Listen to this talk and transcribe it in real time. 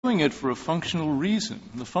doing it for a functional reason.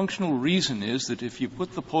 The functional reason is that if you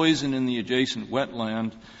put the poison in the adjacent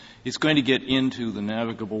wetland, it's going to get into the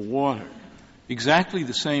navigable water. Exactly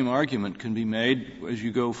the same argument can be made as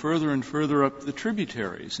you go further and further up the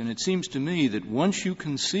tributaries. And it seems to me that once you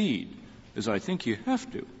concede, as I think you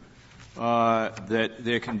have to, that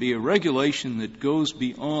there can be a regulation that goes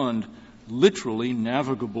beyond literally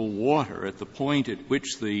navigable water at the point at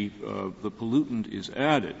which the pollutant is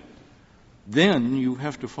added, then you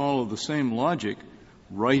have to follow the same logic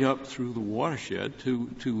right up through the watershed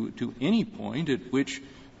to any point at which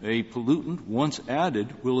a pollutant, once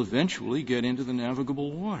added, will eventually get into the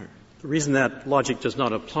navigable water. The reason that logic does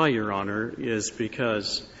not apply, Your Honor, is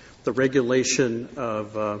because the regulation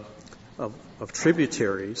of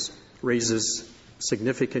tributaries raises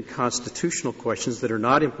significant constitutional questions that are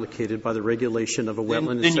not implicated by the regulation of a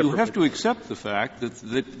wetland. Then you have to accept the fact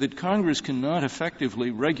that Congress cannot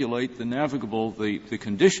effectively regulate the navigable, the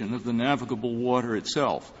condition of the navigable water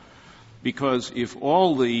itself. Because if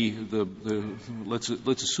all let's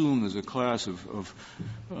assume there's a class of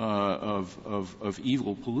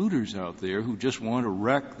evil polluters out there who just want to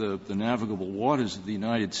wreck the navigable waters of the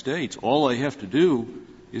United States, all they have to do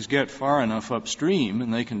is get far enough upstream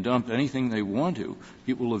and they can dump anything they want to.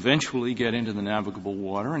 It will eventually get into the navigable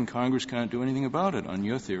water and Congress can't do anything about it, on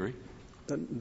your theory.